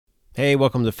Hey,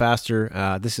 welcome to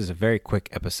Faster. This is a very quick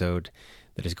episode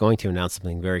that is going to announce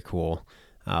something very cool.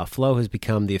 FLO has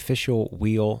become the official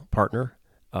wheel partner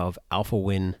of Alpha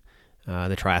Win,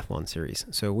 the triathlon series.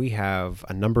 So we have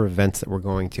a number of events that we're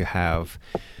going to have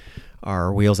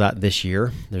our wheels at this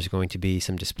year. There's going to be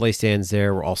some display stands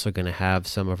there. We're also going to have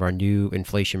some of our new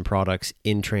inflation products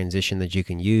in transition that you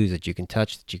can use, that you can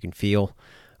touch, that you can feel.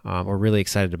 We're really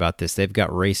excited about this. They've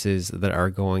got races that are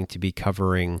going to be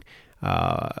covering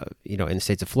in the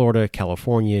states of Florida,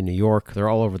 California, New York. They're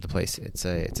all over the place. It's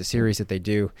a series that they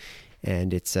do,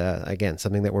 and it's again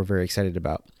something that we're very excited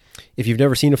about. If you've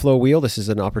never seen a FLO wheel, this is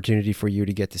an opportunity for you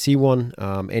to get to see one.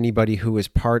 Anybody who is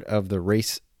part of the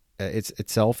race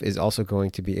itself is also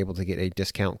going to be able to get a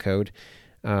discount code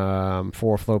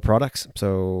for FLO products.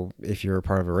 So if you're a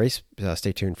part of a race,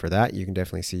 stay tuned for that. You can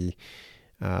definitely see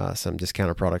some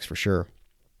discounted products for sure.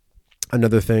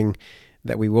 Another thing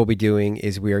that we will be doing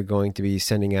is we are going to be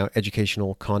sending out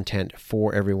educational content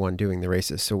for everyone doing the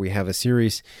races. So we have a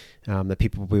series that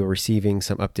people will be receiving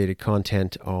some updated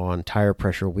content on tire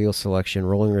pressure, wheel selection,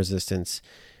 rolling resistance,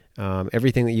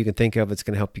 everything that you can think of that's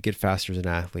going to help you get faster as an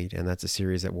athlete. And that's a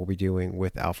series that we'll be doing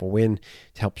with Alpha Win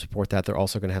to help support that. They're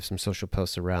also going to have some social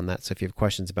posts around that. So if you have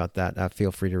questions about that,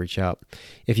 feel free to reach out.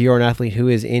 If you are an athlete who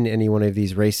is in any one of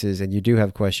these races and you do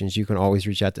have questions, you can always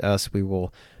reach out to us. We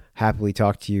will happily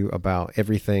talk to you about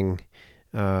everything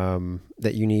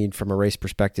that you need from a race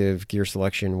perspective, gear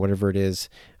selection, whatever it is.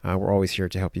 We're always here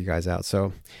to help you guys out.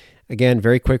 So again,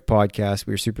 very quick podcast.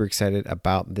 We're super excited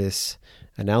about this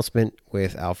announcement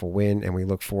with Alpha Win, and we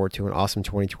look forward to an awesome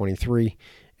 2023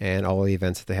 and all the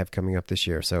events that they have coming up this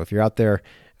year. So if you're out there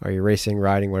or you're racing,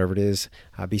 riding, whatever it is,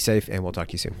 be safe, and we'll talk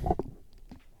to you soon.